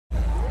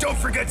don't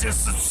forget to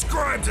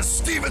subscribe to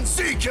Steven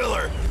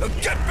Jckiller. Now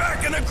get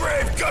back in the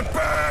grave,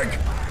 gutbag!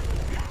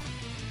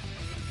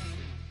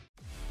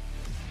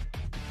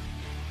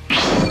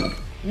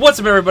 What's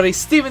up, everybody?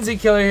 Steven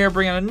Jckiller here,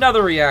 bringing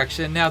another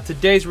reaction. Now,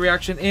 today's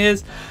reaction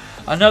is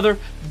another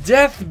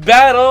death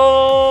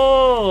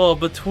battle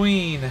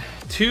between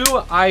two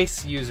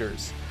ice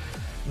users.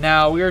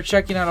 Now, we are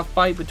checking out a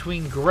fight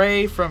between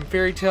Gray from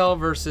Fairy Tail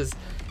versus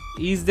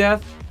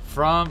Esdeath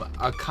from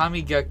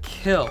Akame ga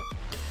Kill.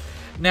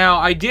 Now,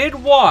 I did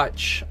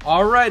watch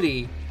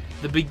already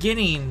the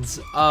beginnings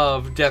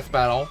of Death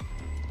Battle,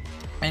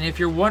 and if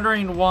you're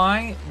wondering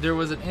why, there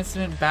was an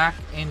incident back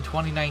in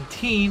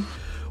 2019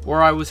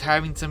 where I was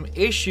having some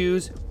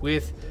issues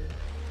with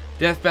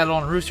Death Battle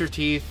and Rooster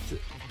Teeth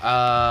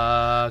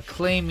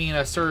claiming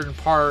a certain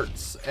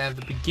parts at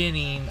the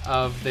beginning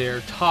of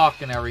their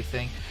talk and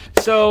everything.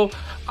 So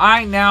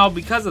I now,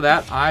 because of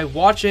that, I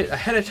watch it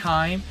ahead of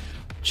time,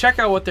 check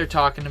out what they're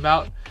talking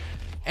about,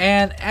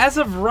 and as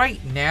of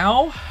right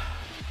now,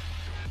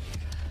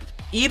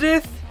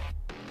 Esdeath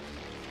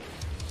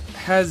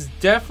has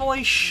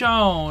definitely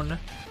shown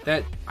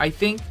that I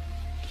think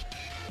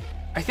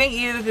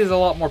Esdeath is a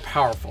lot more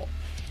powerful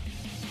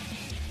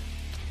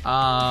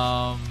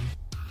than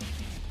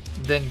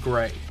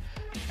Gray.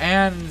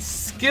 And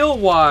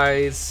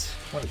skill-wise,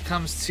 when it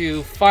comes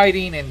to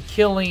fighting and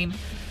killing,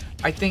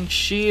 I think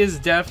she is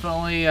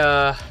definitely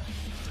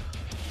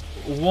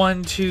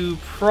one to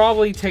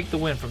probably take the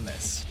win from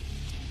this.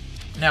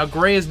 Now,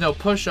 Gray is no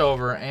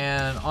pushover,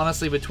 and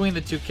honestly, between the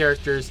two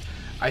characters,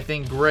 I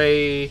think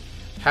Gray,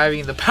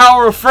 having the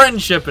power of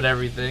friendship and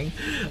everything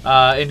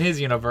in his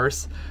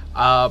universe,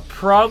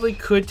 probably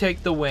could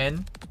take the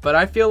win. But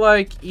I feel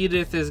like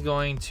Esdeath is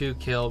going to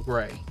kill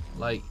Gray.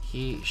 Like,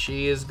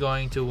 she is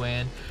going to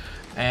win.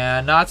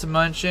 And not to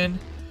mention,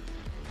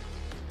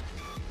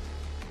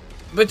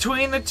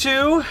 between the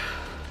two,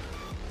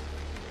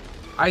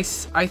 I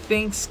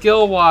think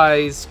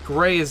skill-wise,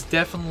 Gray is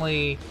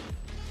definitely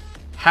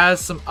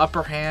has some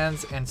upper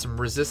hands and some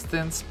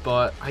resistance,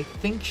 but I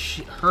think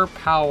her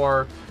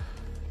power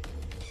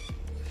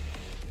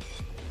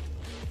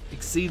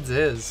exceeds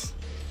his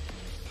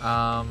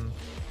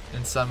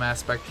in some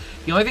aspect.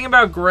 The only thing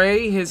about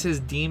Gray is his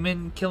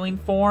demon killing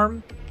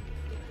form.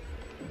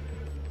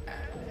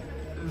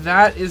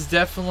 That is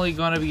definitely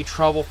going to be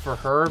trouble for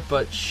her,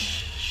 but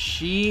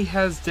she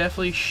has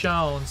definitely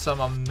shown some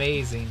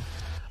amazing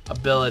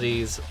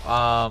abilities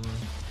from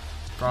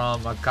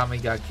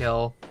Akame ga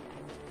Kill.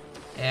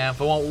 And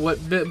from what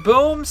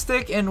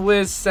Boomstick and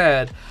Wiz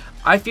said,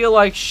 I feel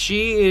like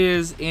she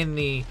is in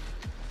the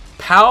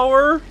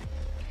power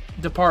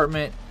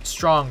department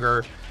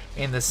stronger.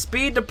 In the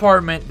speed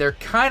department, they're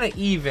kind of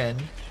even,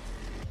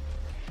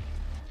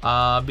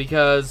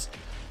 because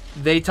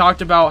they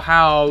talked about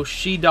how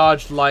she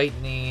dodged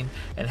lightning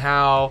and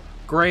how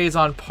Gray is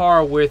on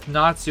par with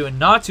Natsu, and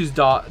Natsu's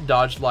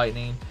dodged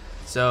lightning.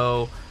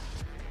 So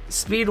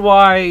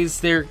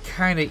speed-wise, they're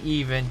kind of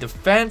even.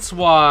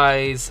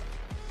 Defense-wise,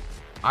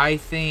 I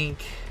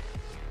think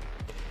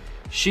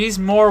she's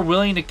more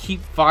willing to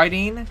keep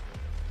fighting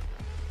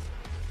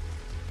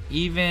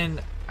even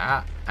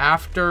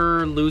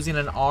after losing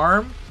an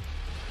arm.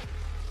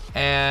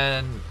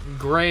 And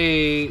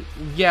Gray,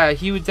 yeah,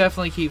 he would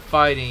definitely keep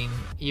fighting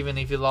even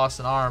if he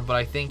lost an arm, but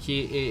I think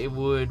it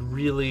would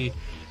really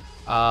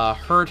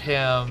hurt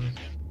him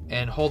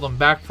and hold him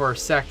back for a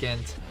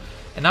second.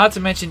 And not to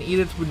mention,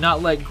 Esdeath would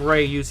not let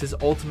Gray use his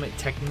ultimate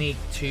technique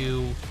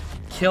to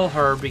kill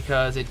her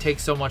because it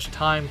takes so much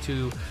time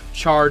to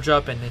charge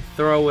up and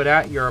throw it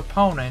at your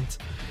opponent,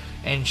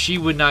 and she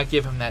would not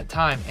give him that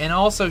time. And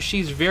also,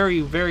 she's very,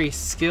 very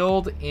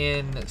skilled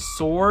in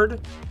sword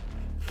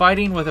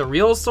fighting with a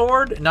real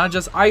sword, not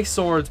just ice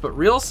swords, but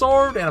real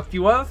sword and a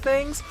few other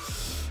things.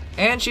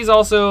 And she's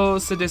also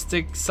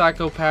sadistic,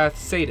 psychopath,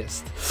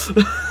 sadist.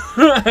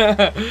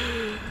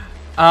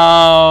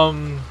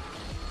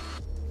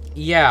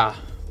 Yeah,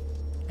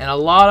 and a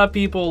lot of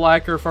people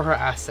like her for her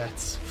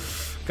assets.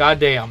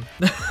 Goddamn.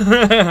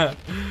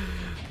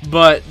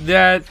 But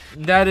that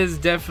is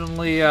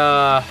definitely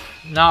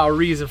not a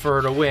reason for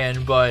her to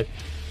win. But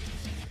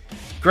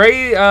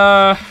Gray's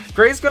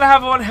gonna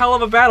have one hell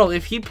of a battle.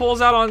 If he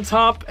pulls out on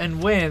top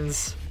and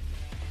wins,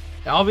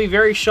 I'll be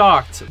very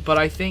shocked. But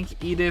I think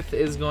Esdeath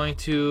is going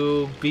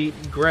to beat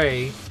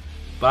Gray.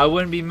 But I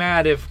wouldn't be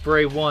mad if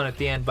Gray won at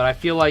the end. But I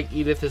feel like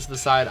Esdeath is the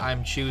side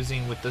I'm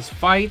choosing with this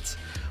fight.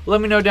 Let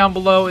me know down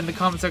below in the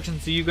comment section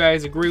so you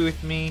guys agree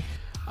with me.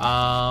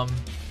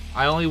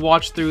 I only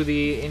watched through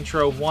the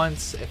intro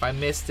once. If I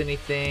missed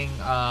anything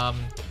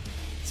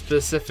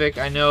specific,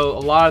 I know a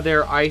lot of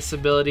their ice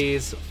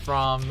abilities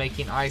from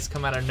making ice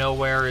come out of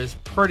nowhere is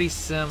pretty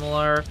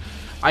similar.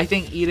 I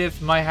think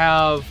Esdeath might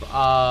have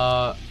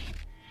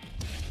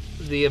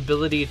the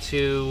ability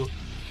to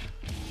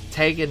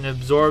take and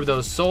absorb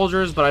those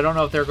soldiers, but I don't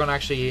know if they're going to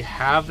actually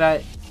have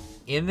that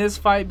in this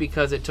fight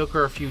because it took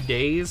her a few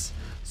days.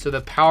 So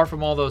the power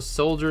from all those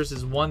soldiers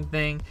is one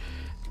thing.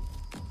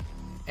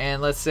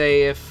 And let's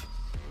say if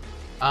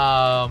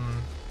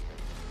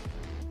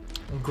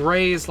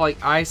Gray's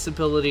like ice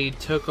ability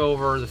took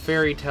over the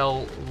fairy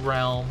tale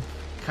realm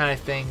kind of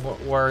thing,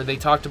 where they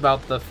talked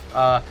about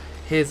the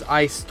his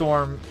ice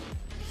storm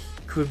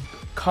could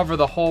cover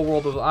the whole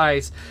world with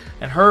ice,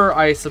 and her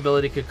ice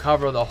ability could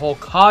cover the whole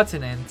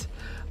continent.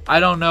 I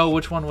don't know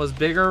which one was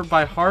bigger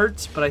by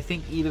heart, but I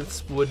think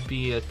Edith's would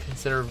be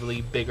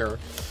considerably bigger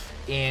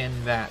in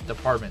that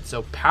department.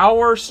 So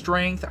power,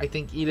 strength, I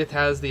think Edith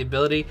has the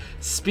ability.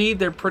 Speed,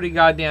 they're pretty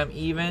goddamn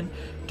even.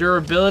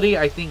 Durability,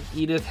 I think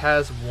Edith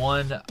has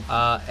one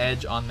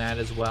edge on that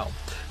as well.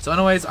 So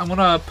anyways, I'm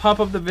gonna pop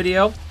up the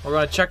video. We're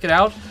gonna check it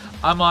out.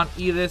 I'm on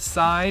Edith's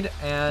side,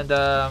 and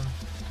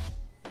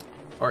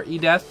or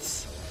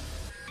Edeth's.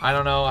 I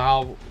don't know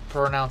how to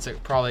pronounce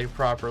it probably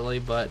properly,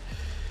 but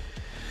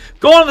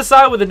go on the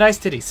side with the nice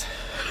titties.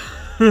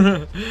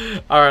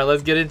 Alright,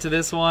 let's get into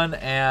this one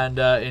and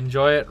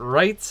enjoy it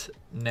right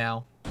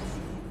now.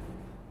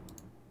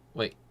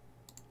 Wait.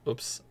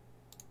 Oops.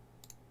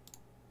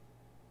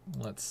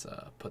 Let's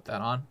put that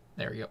on.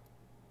 There we go.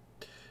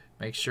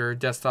 Make sure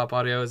desktop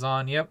audio is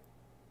on. Yep.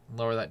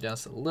 Lower that down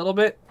just a little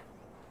bit.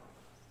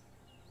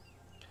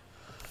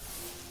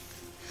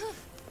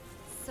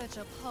 Such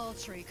a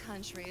paltry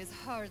country is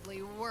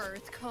hardly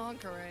worth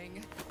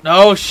conquering.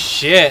 Oh,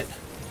 shit.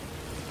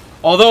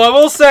 Although I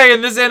will say,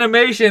 in this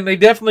animation, they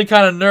definitely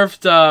kind of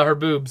nerfed her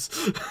boobs.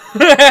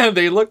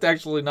 They looked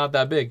actually not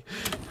that big.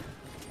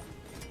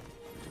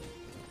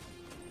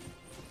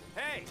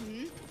 Hey.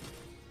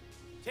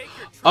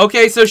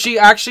 Okay, so she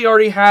actually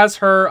already has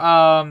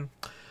her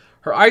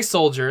her ice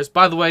soldiers.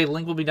 By the way,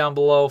 link will be down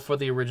below for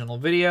the original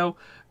video.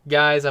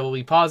 Guys, I will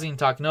be pausing,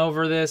 talking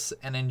over this,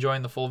 and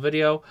enjoying the full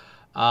video.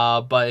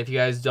 But if you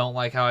guys don't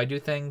like how I do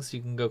things,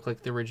 you can go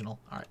click the original.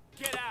 All right.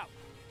 Get out.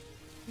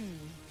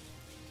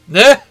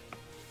 Nah.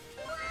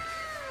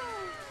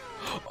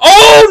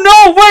 Oh,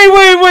 no!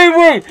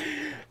 Wait!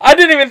 I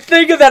didn't even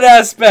think of that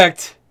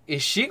aspect.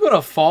 Is she going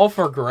to fall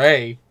for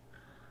Gray?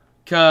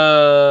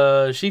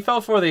 Because she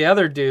fell for the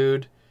other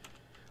dude.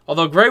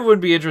 Although Gray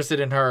wouldn't be interested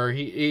in her.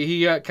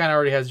 He kind of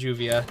already has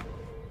Juvia.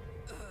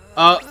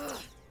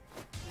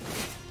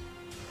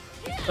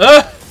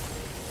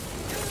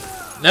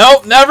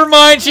 Nope, never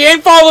mind. She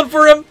ain't falling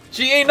for him.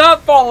 She ain't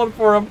not falling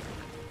for him.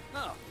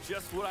 Oh,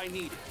 just what I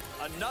needed.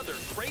 Another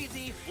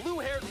crazy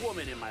blue-haired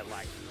woman in my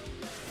life.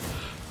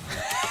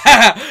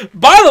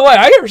 By the way,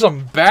 I hear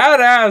some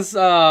badass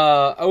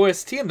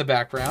OST in the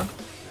background.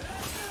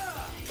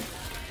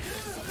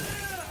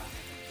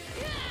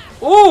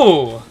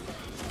 Ooh.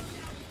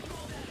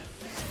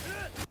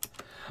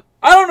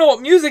 I don't know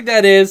what music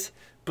that is,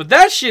 but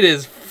that shit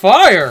is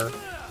fire.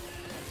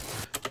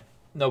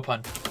 No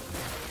pun.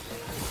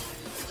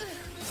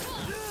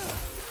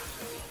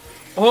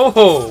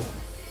 Oh.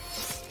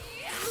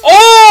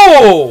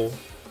 Oh!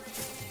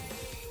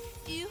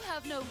 You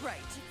have no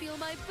right to feel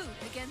my boot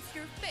against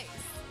your face.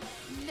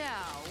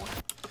 Now.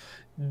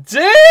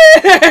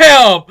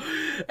 Damn!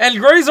 And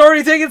Gray's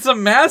already taken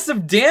some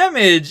massive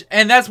damage.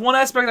 And that's one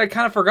aspect I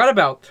kind of forgot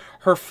about.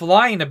 Her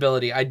flying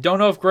ability. I don't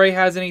know if Gray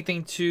has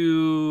anything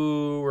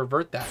to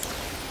revert that.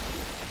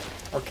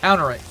 Or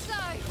counter it.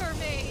 Die for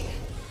me.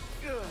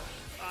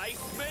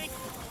 Ice make,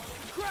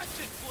 crush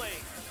it,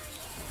 flame.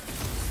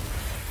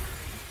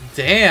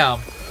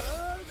 Damn.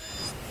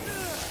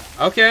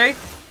 Okay.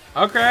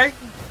 Okay.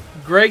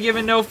 Gray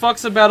giving no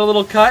fucks about a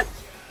little cut.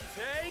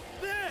 Take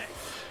this.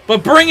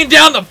 But bringing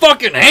down the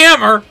fucking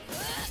hammer.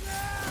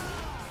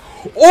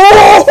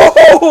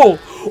 Oh!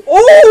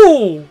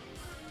 Oh!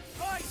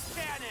 Ice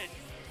cannon.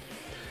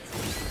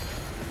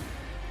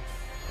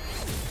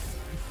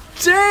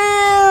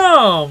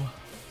 Damn!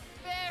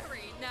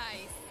 Very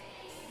nice.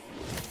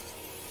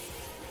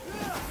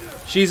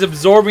 She's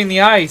absorbing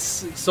the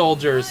ice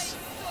soldiers.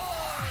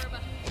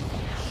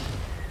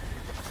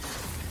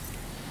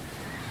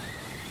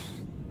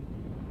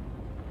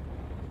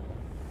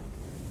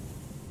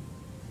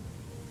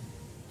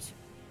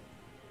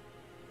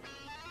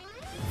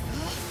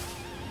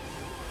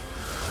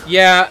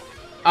 Yeah,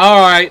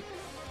 alright.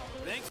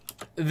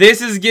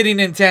 This is getting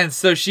intense.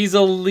 So she's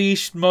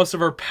unleashed most of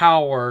her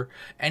power,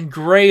 and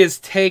Gray is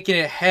taking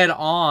it head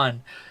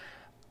on.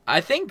 I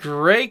think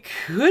Gray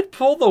could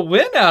pull the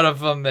win out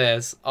of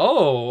this.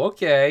 Oh,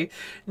 okay.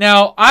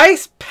 Now,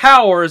 ice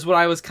power is what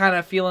I was kind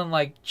of feeling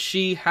like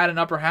she had an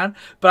upper hand,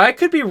 but I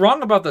could be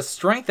wrong about the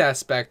strength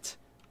aspect.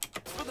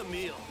 For the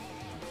meal.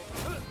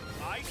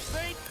 Ice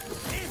fate,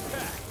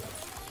 impact.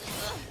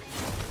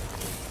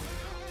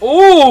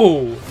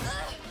 Ooh!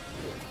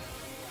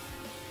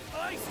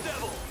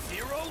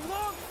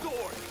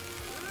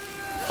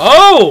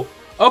 Oh!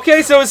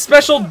 Okay, so his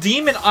special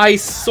demon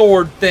ice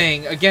sword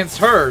thing against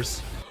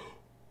hers.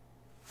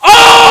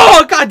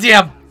 Oh!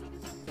 Goddamn!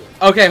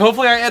 Okay,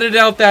 hopefully I edited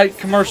out that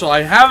commercial.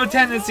 I have a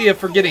tendency of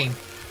forgetting,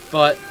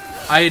 but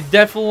I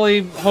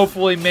definitely,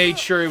 hopefully made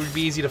sure it would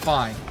be easy to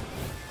find.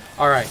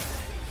 Alright.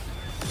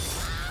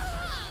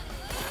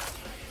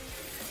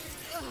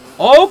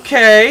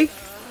 Okay.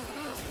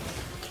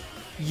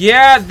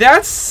 Yeah,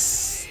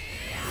 that's...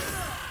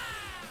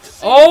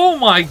 Oh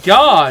my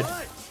god.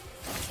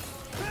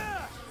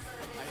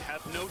 I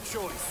have no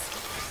choice.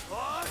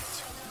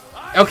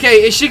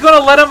 Okay, is she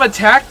gonna let him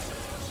attack?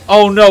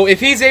 Oh no, if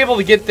he's able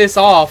to get this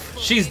off,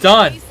 she's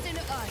done.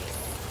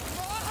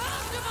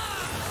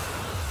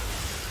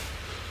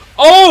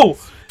 Oh!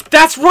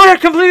 That's right, I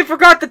completely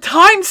forgot the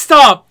time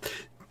stop!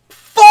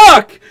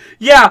 Fuck!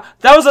 Yeah,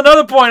 that was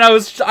another point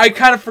I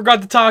kind of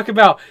forgot to talk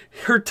about.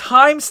 Her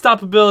time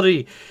stop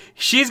ability.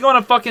 She's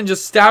gonna fucking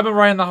just stab him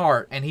right in the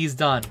heart, and he's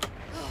done.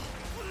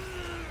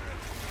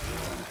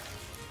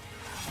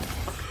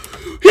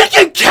 He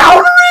can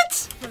counter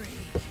it?!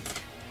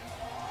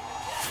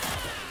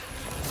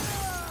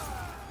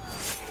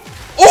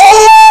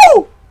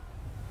 Oh!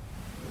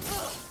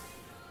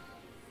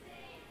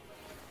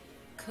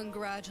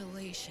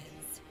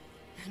 Congratulations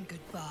and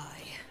goodbye.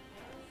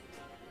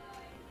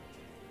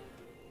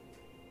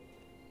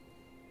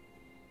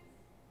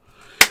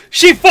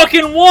 She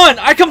fucking won!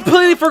 I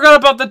completely forgot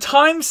about the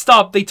time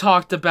stop they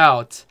talked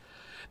about.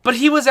 But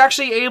he was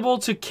actually able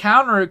to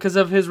counter it because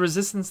of his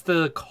resistance to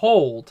the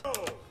cold.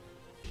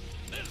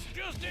 This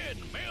just in.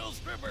 Male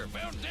stripper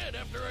found dead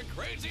after a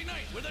crazy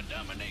night with a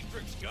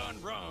dominatrix gone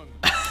wrong.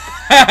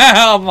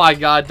 Oh my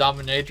god,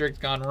 dominatrix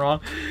gone wrong.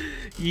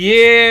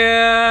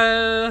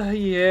 Yeah.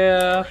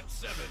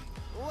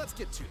 Well, let's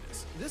get to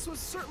this. This was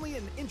certainly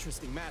an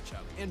interesting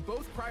matchup, and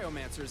both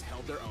cryomancers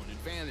held their own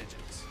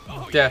advantages.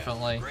 Oh,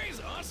 Definitely. Yeah.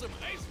 Gray's awesome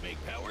ice make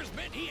powers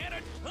meant he had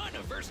a ton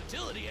of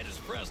versatility at his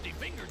frosty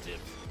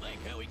fingertips, like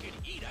how he could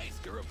eat ice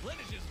to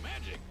replenish his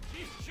magic.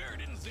 He sure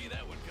didn't see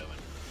that one coming.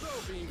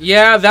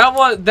 Yeah,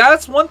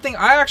 that's one thing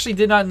I actually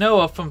did not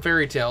know of from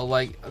Fairy Tail.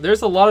 Like,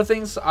 there's a lot of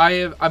things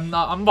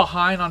I'm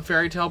behind on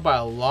Fairy Tail by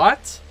a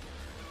lot,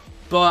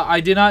 but I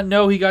did not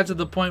know he got to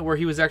the point where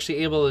he was actually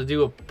able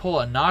to pull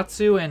a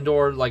Natsu and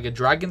or like a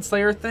Dragon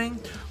Slayer thing,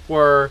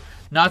 where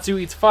Natsu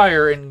eats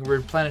fire and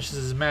replenishes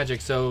his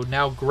magic. So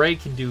now Gray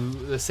can do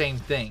the same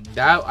thing.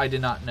 That I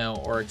did not know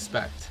or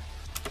expect.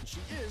 She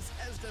is,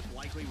 Esdeath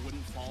likely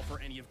wouldn't fall for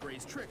any of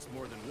Gray's tricks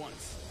more than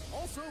once.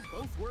 Also,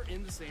 both were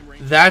in the same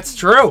range. That's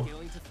true.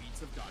 Scaling to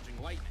feats of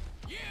dodging lightning.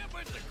 Yeah,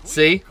 but the Queen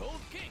See? of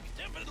Cold King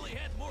definitely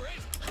had more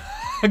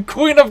ice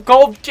Queen of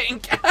Cold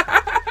Kink. power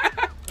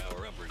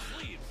up her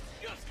sleeves.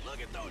 Just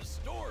look at those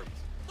storms.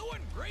 The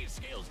one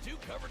Grayscale's 2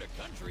 covered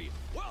a country,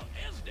 while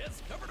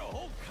Esdeath's covered a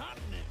whole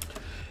continent.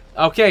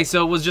 Okay,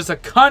 so it was just a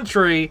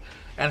country,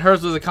 and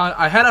hers was a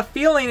I had a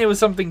feeling it was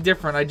something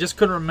different. I just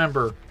couldn't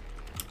remember.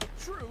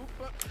 True,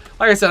 but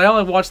Like I said, I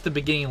only watched the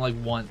beginning like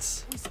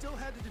once. we still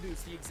had to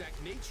deduce the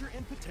exact nature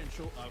and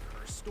potential of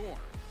her storm.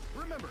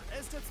 Remember,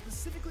 Esdeath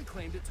specifically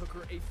claimed it took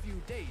her a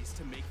few days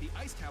to make the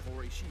ice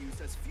cavalry she used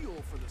as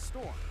fuel for the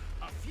storm.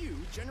 A few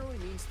generally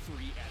means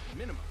 3 at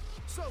minimum.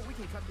 So we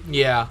can cut the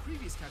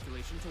previous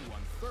calculation to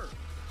 1/3.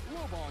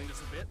 Lowballing this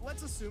a bit,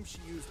 let's assume she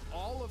used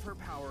all of her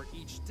power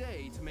each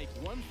day to make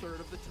 1/3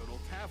 of the total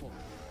cavalry.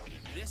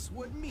 This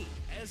would mean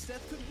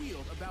Esdeath could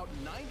wield about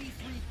 93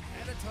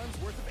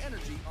 petatons worth of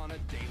energy on a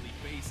daily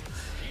basis.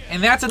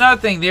 And that's another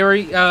thing. They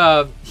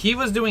were he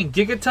was doing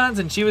gigatons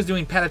and she was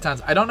doing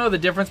petatons. I don't know the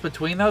difference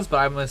between those, but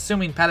I'm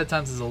assuming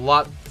petatons is a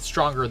lot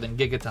stronger than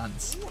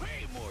gigatons.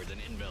 Way more than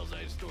Invel's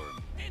ice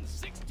storm, and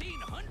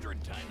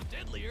 1,600 times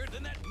deadlier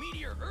than that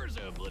meteor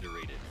Urza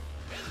obliterated.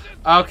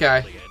 Esdeath Okay.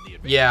 definitely had the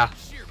advantage Yeah.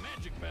 of sheer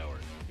magic power.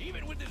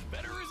 Even with his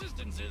better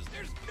resistances,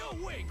 there's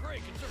no way Gray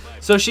can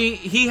survive. So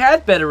he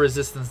had better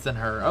resistance than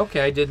her.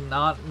 Okay, I did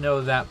not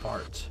know that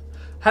part.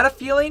 Had a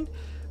feeling,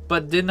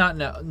 but did not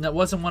know.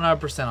 Wasn't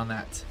 100% on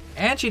that.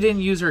 And she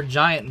didn't use her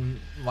giant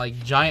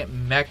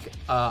mech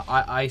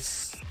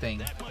ice thing.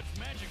 That much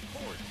magic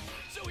poured,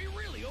 so he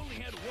really only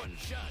had one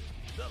shot.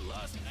 The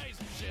lost ice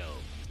shell.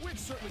 Which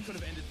certainly could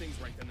have ended things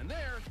right then and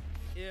there,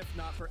 if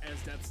not for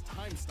Esdeath's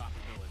time stop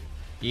ability.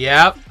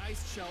 Yep. The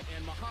Ice Shell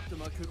and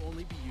Mahoptima could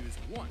only be used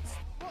once,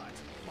 but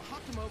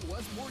Mahoptima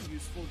was more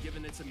useful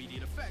given its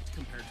immediate effect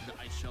compared to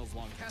the Ice Shell's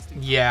long casting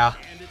time, Yeah.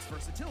 and its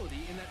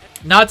versatility in that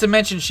Not to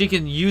mention she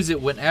can use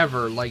it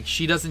whenever. Like,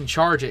 she doesn't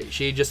charge it.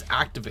 She just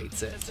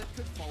activates it. Esdeath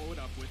could follow it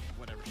up with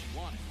whatever she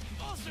wanted.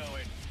 Also,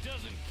 it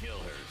doesn't kill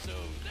her, so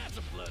that's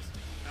a plus.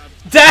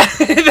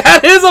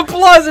 That is a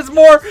plus.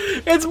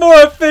 It's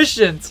more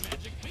efficient.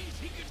 Magic means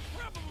he could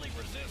probably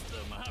resist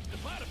the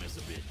Mahoptipotamus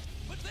a bit,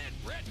 but then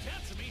Rat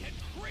Tatsumi had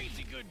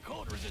crazy good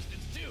cold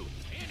resistance too,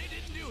 and it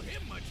didn't do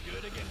him much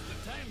good against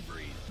the time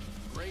freeze.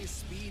 Gray's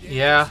speed and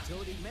Yeah.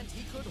 versatility meant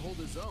he could hold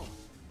his own,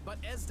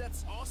 but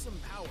Esdeath's awesome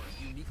power,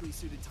 uniquely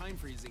suited time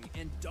freezing,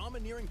 and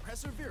domineering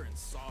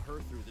perseverance saw her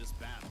through this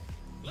battle.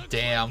 Looks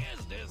Damn. like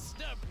Esdeath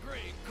stopped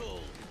Gray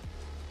cold.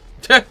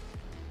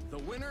 The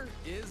winner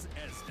is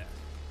Esdeath.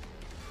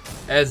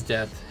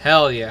 Esdeath.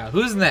 Hell yeah.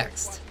 Who's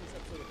next?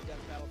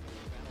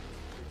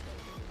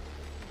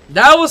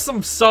 That was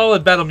some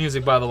solid battle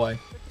music, by the way.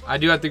 I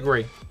do have to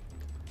agree.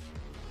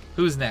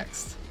 Who's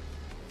next?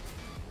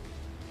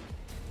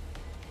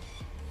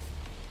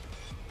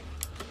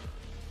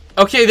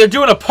 Okay, they're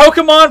doing a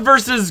Pokemon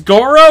versus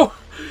Goro?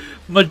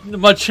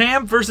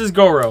 Machamp versus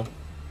Goro.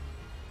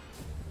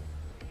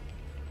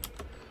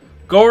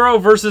 Goro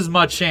versus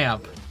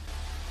Machamp.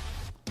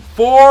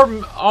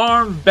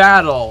 4-arm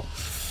battle.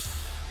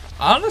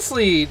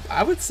 Honestly,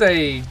 I would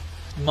say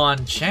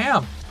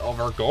Machamp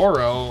over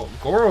Goro.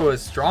 Goro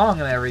is strong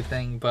and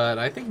everything, but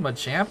I think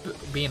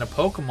Machamp being a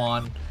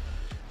Pokemon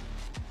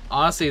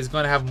honestly is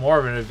going to have more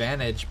of an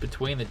advantage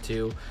between the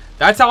two.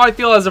 That's how I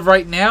feel as of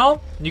right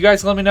now. You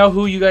guys let me know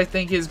who you guys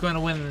think is going to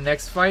win in the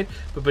next fight.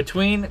 But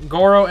between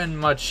Goro and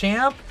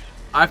Machamp,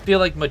 I feel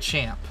like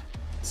Machamp.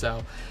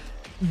 So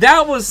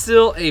that was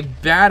still a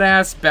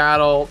badass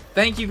battle.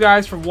 Thank you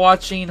guys for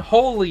watching.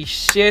 Holy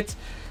shit.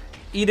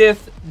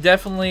 Esdeath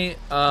definitely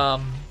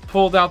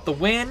pulled out the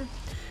win.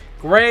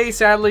 Gray,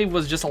 sadly,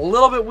 was just a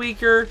little bit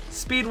weaker.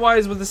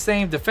 Speed-wise was the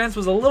same. Defense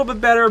was a little bit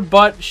better,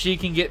 but she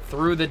can get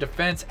through the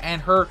defense,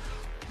 and her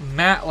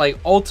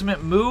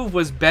ultimate move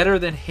was better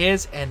than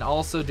his and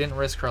also didn't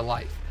risk her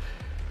life.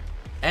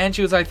 And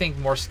she was, I think,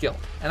 more skilled.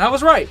 And I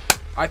was right.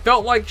 I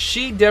felt like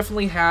she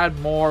definitely had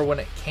more when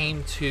it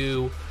came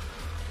to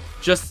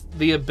just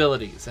the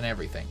abilities and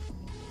everything.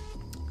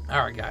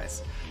 Alright,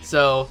 guys.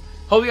 So,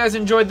 hope you guys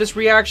enjoyed this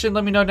reaction.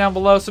 Let me know down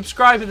below.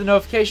 Subscribe, hit the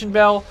notification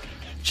bell.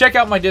 Check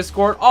out my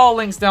Discord. All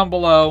links down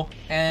below.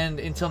 And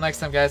until next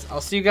time, guys,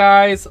 I'll see you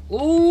guys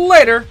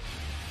later.